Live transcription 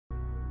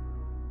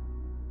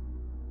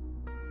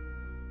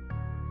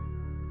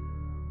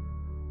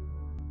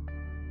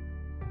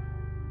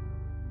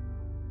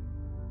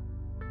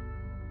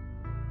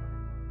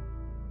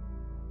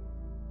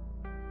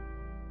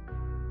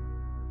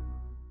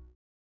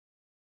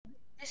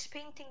This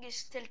painting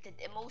is tilted.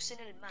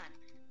 Emotional man.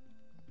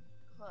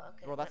 Well,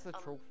 okay, Bro, that's but, the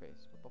troll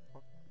face. What the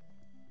fuck?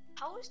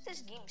 how is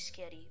this game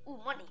scary? Ooh,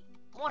 money.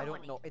 More I don't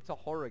money. know. It's a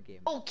horror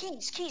game. Oh,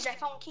 keys. I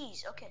found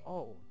keys. Okay.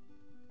 Oh.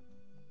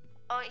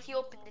 He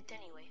opened it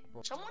anyway.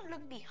 Bro. Someone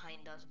look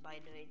behind us, by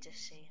the way,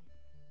 just saying.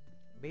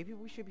 Maybe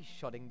we should be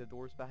shutting the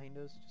doors behind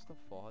us. Just a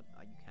thought.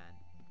 You can.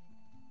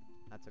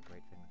 That's a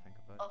great thing to think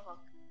about. Oh,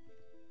 fuck.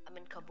 I'm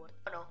in cupboard.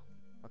 Oh, no.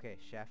 Okay,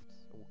 shift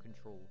or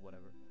control,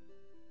 whatever.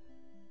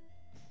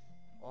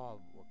 Oh,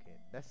 okay.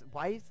 This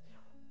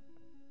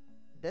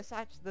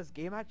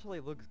game actually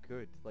looks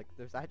good. Like,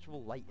 there's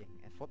actual lighting.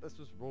 I thought this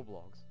was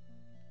Roblox.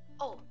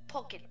 Oh,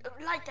 pocket.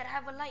 Lighter. I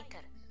have a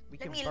lighter. We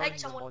Let can me burn light the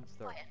someone on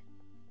monster. fire.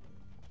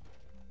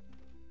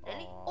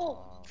 Really?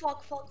 Oh,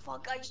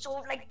 fuck. I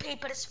saw like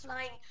papers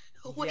flying.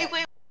 Wait.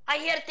 I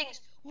hear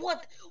things.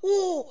 What?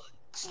 Oh,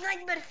 it's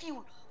nightmare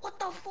fuel. What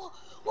the fuck?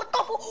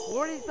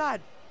 What is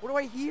that? What do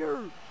I hear?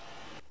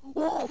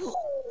 What the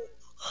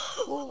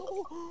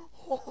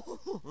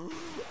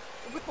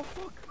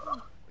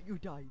fuck? You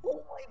died.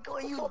 Oh my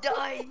god, you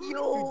died,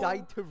 yo. You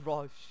died to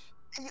Rush.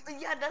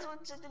 Yeah, that's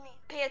what said to me.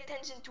 Pay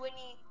attention to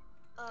any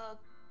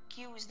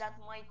cues that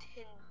might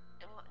hint.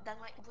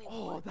 Wait,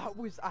 Oh, what? that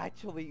was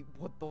actually,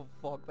 what the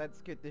fuck? That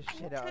scared the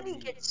shit out of me. I really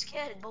get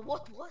scared, but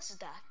what was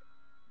that?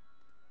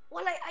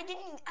 Well, I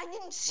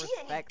didn't see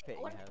We're anything.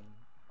 spectating him.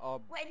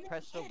 Wait,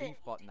 Press the hear leave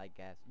anything. button, I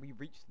guess. We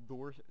reached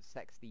door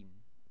 16.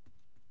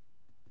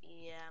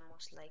 Yeah,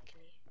 most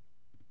likely.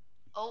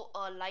 Oh,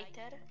 a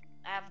lighter.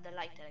 I have the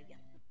lighter again.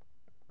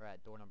 We're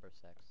at door number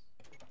 6.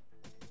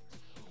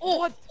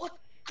 Oh, what?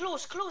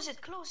 Close it.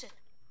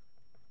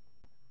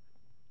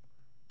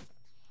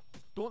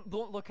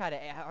 Don't look at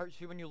it. It hurts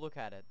you when you look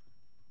at it.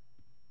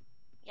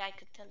 Yeah, I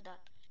could tell that.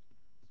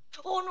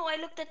 Oh no, I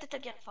looked at it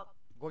again. Fuck.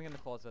 Going in the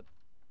closet.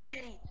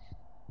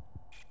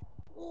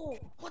 Oh,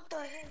 what the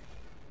hell?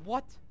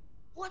 What?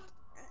 What?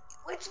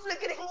 It's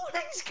flickering on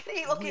my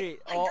screen. Okay,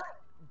 Wait,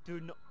 do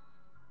not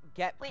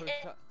get Wait,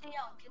 pushed up. stay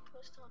out. Get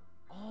pushed on.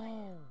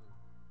 Oh.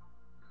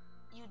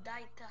 You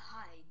died to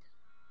hide.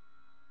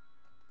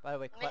 By the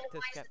way, clip this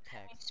Minimize skip the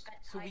time you text. spent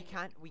So hiding.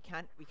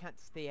 we can't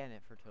stay in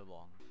it for too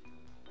long.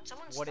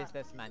 Someone's What is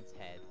stuck. this man's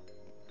head?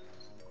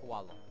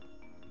 Koala.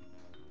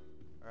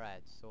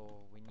 Alright, so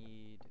we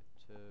need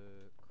to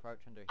crouch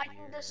under I here.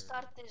 think the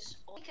start is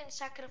we can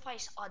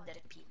sacrifice other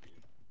people.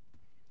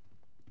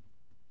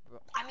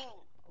 Well, I mean,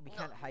 we no.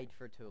 can't hide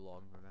for too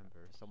long,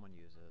 remember. Someone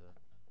uses it.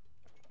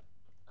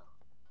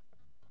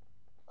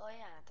 Oh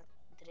yeah, that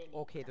really.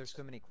 Okay, there's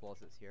so many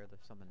closets here.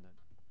 There's some in the...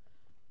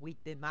 Wait,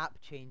 the map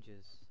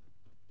changes.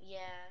 Yeah,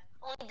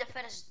 only the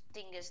first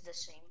thing is the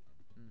same.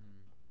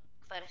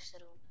 First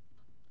room.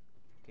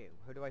 Okay,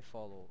 who do I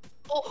follow?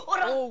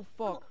 Oh,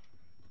 fuck!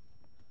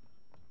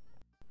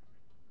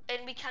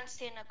 And we can't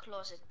stay in a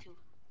closet too.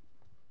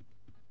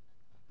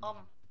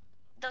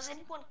 Does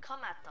anyone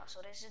come at us,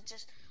 or is it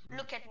just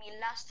look at me?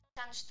 Last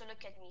chance to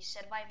look at me.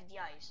 Survive the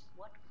eyes.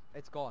 What?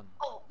 It's gone.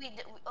 Oh,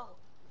 oh,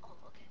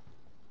 okay.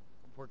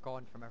 We're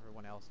gone from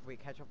everyone else. Wait,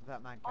 catch up with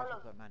that man. Catch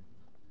up with that man.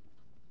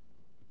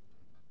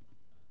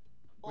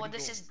 Oh,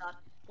 this is that.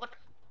 What?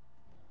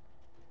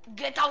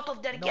 Get out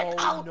of there! Get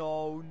out!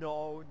 No.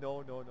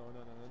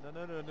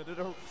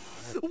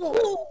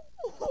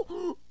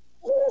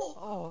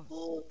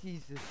 Oh,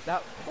 Jesus,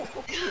 that.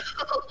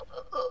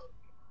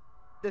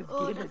 This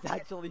game is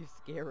actually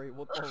scary.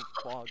 What the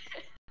fuck?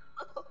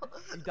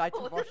 You died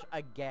to Rush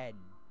again.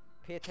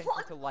 Pay attention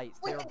to lights.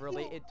 They are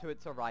related to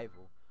its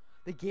arrival.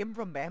 The game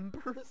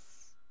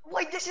remembers?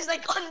 Wait, this is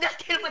like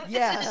Undertale.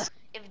 Yeah.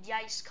 If the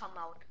eyes come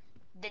out,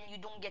 then you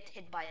don't get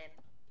hit by them.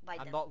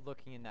 I'm not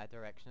looking in that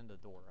direction of the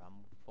door. I'm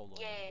following.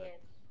 Yeah.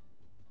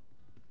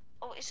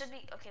 Oh, it should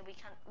be okay. We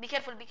can't. Be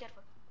careful.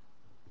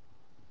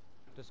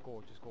 Just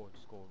go.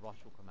 Rush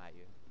will come at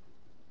you.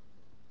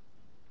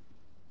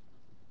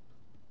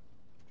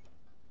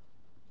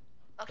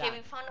 Okay, we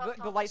found out.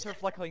 The lights are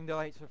flickering.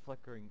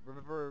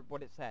 Remember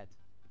what it said?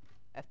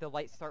 If the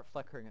lights start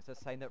flickering, it's a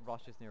sign that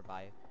Rush is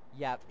nearby.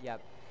 Yep.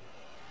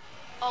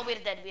 Oh, we're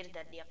dead.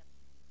 Yep.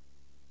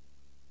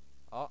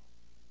 Oh.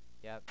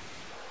 Yep.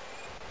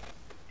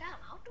 Damn,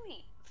 how do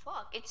we?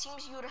 Fuck. It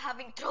seems you're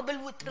having trouble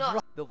with Rush.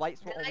 The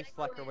lights will always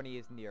flicker when he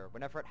is near.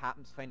 Whenever it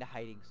happens, find a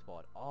hiding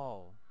spot.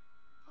 Oh.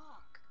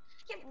 Fuck.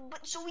 Yeah,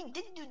 but so we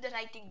did do the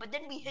right thing, but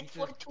then we hid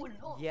for too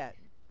long. Yeah.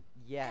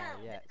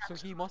 Damn, So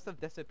he must have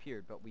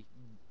disappeared, but we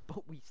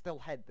still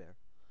hid there.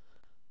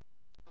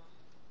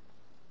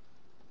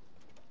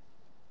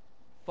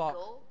 Fuck.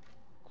 Go.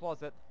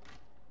 Closet.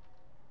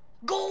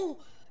 Go!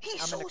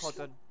 He's I'm so in the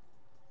closet.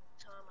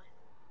 So am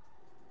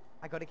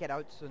I. I gotta get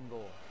out soon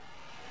though.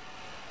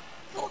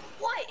 Oh,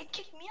 why? It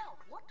kicked me out.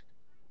 What?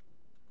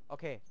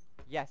 Okay.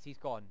 Yes, he's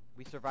gone.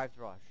 We survived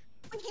Rush.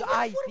 But The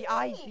eyes!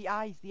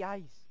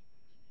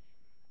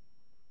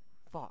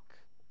 Fuck.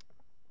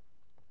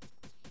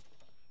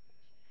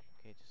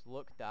 Okay, just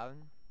look down.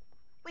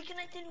 Wait, can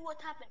I tell you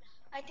what happened?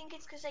 I think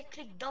it's because I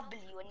clicked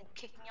W and it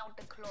kicked me out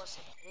the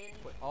closet. Really?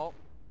 Wait, oh.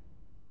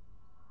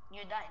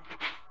 You died.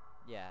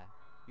 Yeah.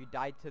 You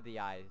died to the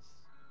eyes.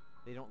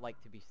 They don't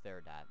like to be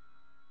stared at.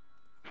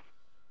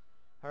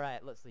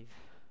 Alright, let's leave.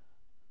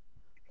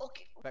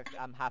 Okay.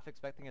 I'm half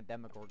expecting a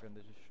Demogorgon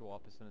to just show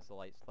up as soon as the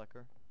lights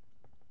flicker.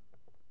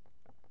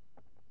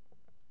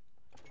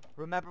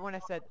 Remember when I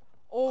said,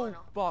 oh no.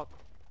 fuck.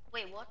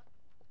 Wait, what?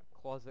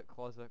 Closet,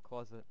 closet,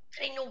 closet.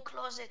 There ain't no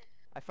closet.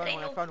 I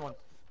found one.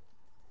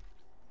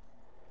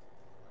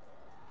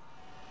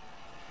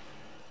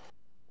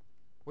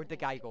 Where'd the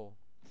guy go?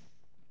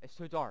 It's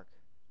too dark.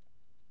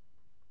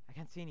 I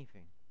can't see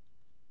anything.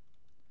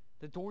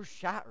 The door's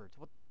shattered.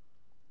 What?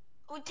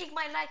 Oh, take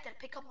my lighter.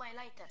 Pick up my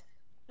lighter.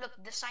 Look,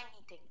 the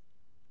shiny thing.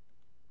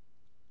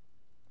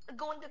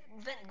 Go in the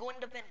vent. Go in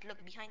the vent.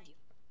 Look behind you.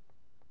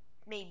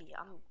 Maybe.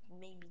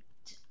 Maybe.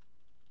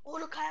 Oh,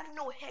 look, I have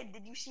no head.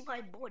 Did you see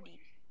my body?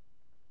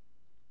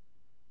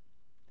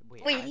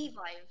 Wait,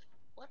 revive.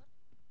 What?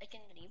 I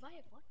can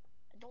revive? What?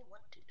 I don't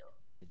want to, though.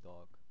 The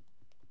dog.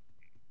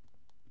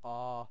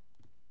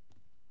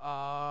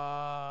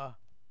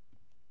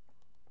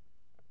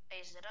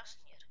 Hey, is there us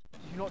in here?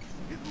 Did you not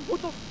see?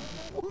 What the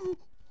f-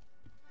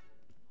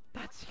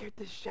 That scared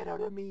the shit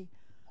out of me.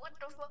 What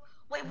the fuck?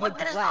 Wait, what?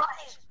 There's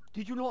eyes!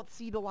 Did you not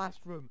see the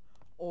last room?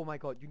 Oh my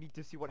god, you need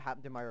to see what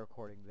happened in my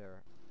recording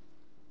there.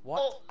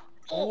 What?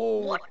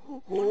 What?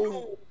 Oh,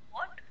 no.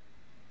 What?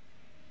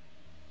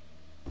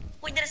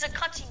 Wait, there's a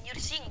cutscene. You're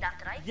seeing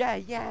that, right?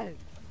 Yeah.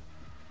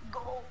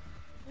 Go.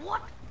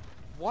 What?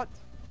 What?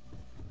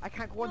 I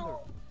can't go under.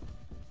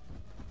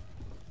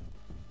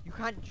 You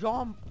can't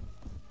jump.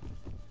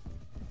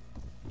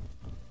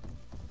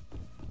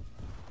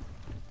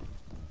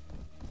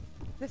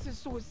 This is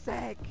so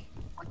sick.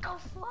 What the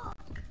fuck?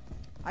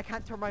 I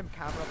can't turn my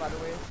camera, by the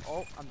way.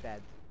 Oh, I'm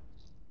dead.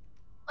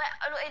 Wait,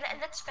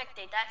 let's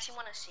spectate. I actually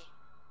want to see.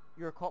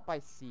 You're caught by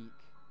Seek.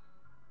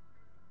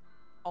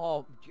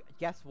 Oh,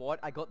 guess what?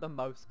 I got the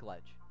mouse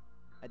glitch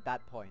at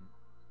that point.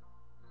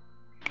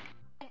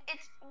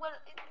 It's, well,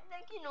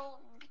 like, you know,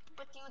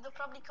 but you would have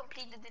probably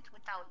completed it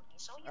without me,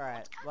 so you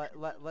Alright,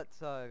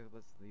 let's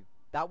leave.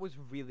 That was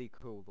really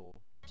cool, though.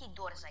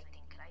 Doors, I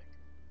think, right?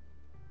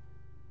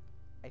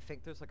 I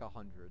think there's like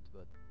 100,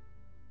 but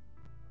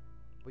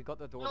we got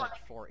the door like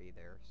 40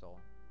 there, so.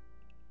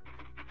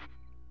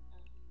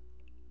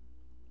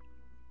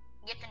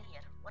 Get in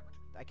here. What?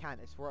 I can't.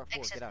 It's 4 at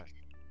 4. Get out.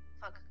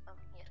 Fuck. Oh,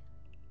 here.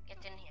 Get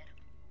in here.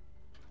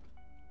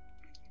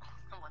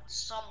 Come on,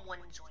 someone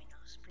join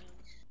us,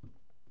 please.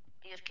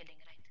 You're kidding,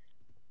 right?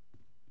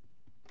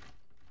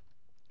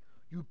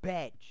 You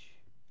bitch.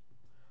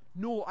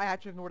 No, I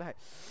actually have nowhere to hide.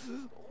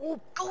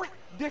 Oh, go in.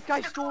 This guy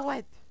stole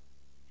it.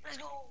 Let's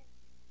go.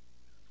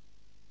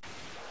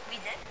 We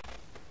dead?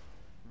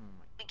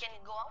 We can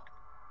go out?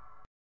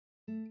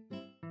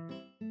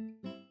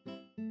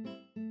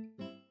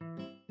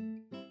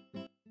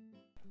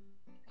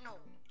 No.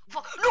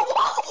 Fuck. No!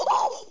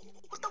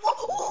 What the fuck?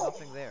 There's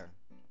nothing there.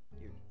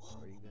 Are you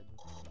good?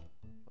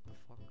 What the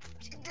fuck?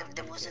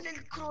 There was a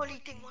little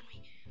crawly thing on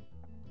me.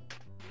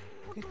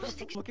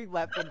 Looking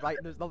left and right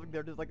and there's nothing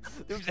there.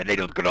 There's a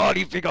little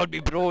crawly thing on me,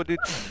 bro. Okay,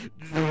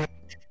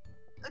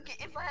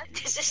 if I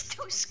this is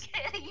too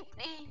scary,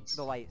 please.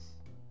 The lights.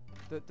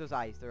 Those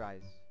eyes, their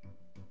eyes.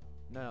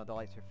 No, the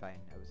lights are fine.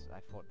 I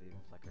thought they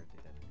flickered.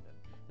 They didn't.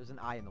 There's an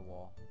eye in the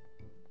wall.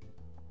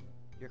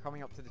 You're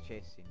coming up to the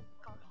chase scene.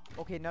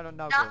 Okay, no,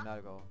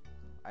 go.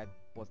 I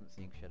wasn't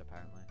seeing shit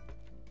apparently.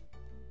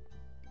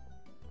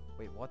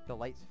 Wait, what? The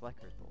lights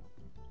flickered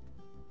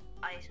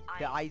though.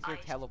 The eyes are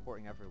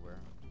teleporting everywhere.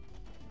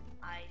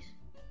 Eyes.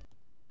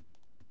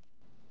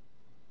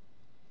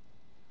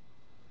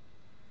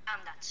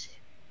 And that's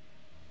it.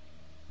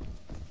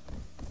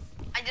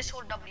 I just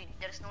hold W.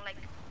 There's no like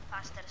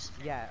faster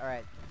sprint. Yeah,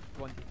 alright.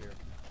 Go into here.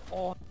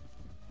 Oh.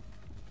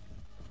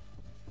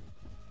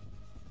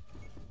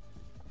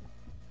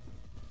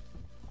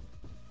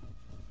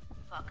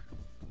 Fuck.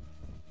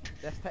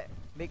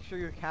 Make sure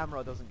your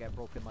camera doesn't get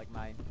broken like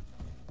mine.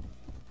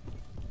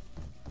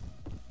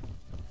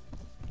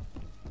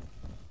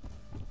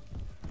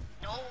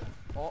 No.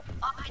 Oh,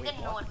 I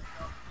didn't know it.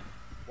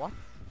 What?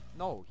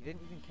 No, he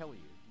didn't even kill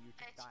you. You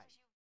just died.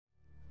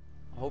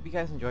 I hope you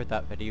guys enjoyed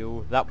that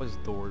video. That was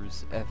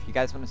Doors. If you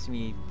guys want to see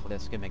me play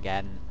this game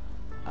again,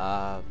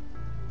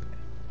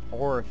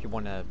 or if you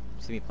want to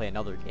see me play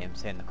another game,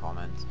 say in the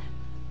comments.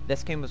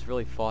 This game was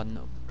really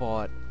fun,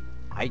 but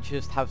I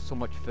just have so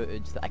much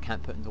footage that I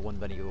can't put into one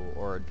video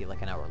or it'd be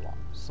like an hour long.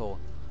 So,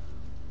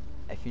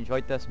 if you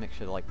enjoyed this, make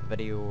sure to like the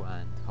video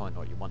and comment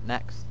what you want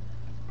next.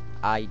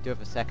 I do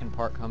have a second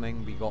part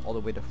coming. We got all the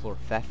way to floor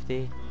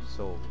 50,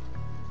 so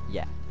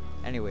yeah.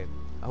 Anyway,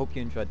 I hope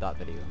you enjoyed that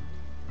video.